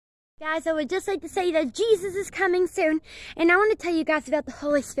Guys, I would just like to say that Jesus is coming soon, and I want to tell you guys about the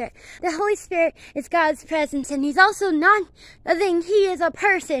Holy Spirit. The Holy Spirit is God's presence, and He's also not a thing. He is a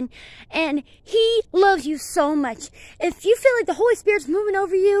person, and He loves you so much. If you feel like the Holy Spirit's moving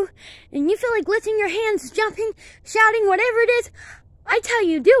over you, and you feel like lifting your hands, jumping, shouting, whatever it is, I tell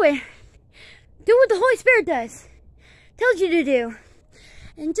you, do it. Do what the Holy Spirit tells you to do,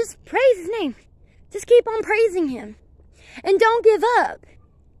 and just praise His name. Just keep on praising Him, and don't give up.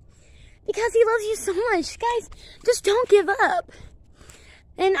 Because He loves you so much. Guys, just don't give up.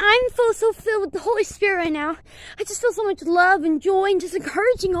 And I'm so filled with the Holy Spirit right now. I just feel so much love and joy and just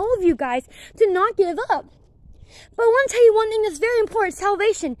encouraging all of you guys to not give up. But I want to tell you one thing that's very important.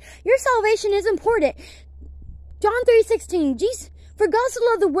 Salvation. Your salvation is important. John 3:16. Jesus, for God so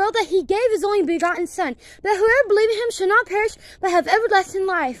loved the world that He gave His only begotten Son, that whoever believes in Him shall not perish, but have everlasting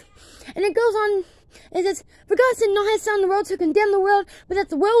life. And it goes on. It says, for God sent not His Son in the world to condemn the world, but that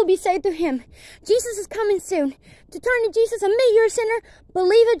the world will be saved through Him. Jesus is coming soon. To turn to Jesus, admit you're a sinner,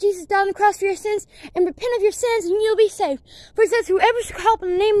 believe that Jesus died on the cross for your sins, and repent of your sins, and you'll be saved. For it says, whoever shall call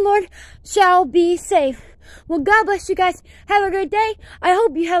upon the name of the Lord shall be saved. Well, God bless you guys. Have a great day. I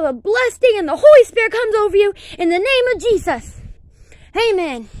hope you have a blessed day, and the Holy Spirit comes over you in the name of Jesus.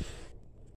 Amen.